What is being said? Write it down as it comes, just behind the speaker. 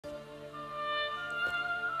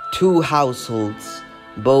Two households,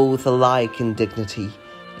 both alike in dignity,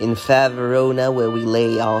 in fair Verona where we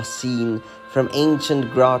lay our scene, from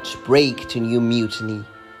ancient grudge break to new mutiny,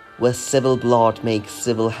 where civil blood makes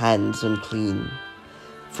civil hands unclean.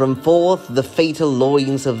 From forth the fatal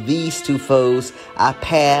loins of these two foes, a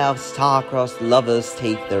pair of star-crossed lovers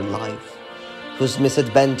take their life, whose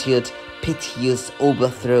misadventured, piteous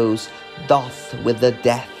overthrows doth with the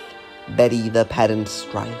death bury the parents'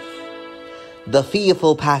 strife. The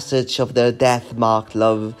fearful passage of their death-marked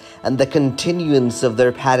love, and the continuance of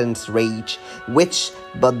their parents' rage, which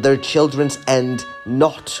but their children's end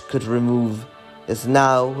naught could remove, is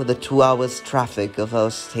now the 2 hours' traffic of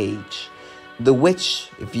our stage, the which,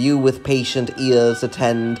 if you with patient ears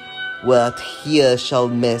attend, what here shall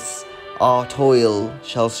miss, our toil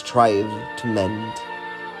shall strive to mend.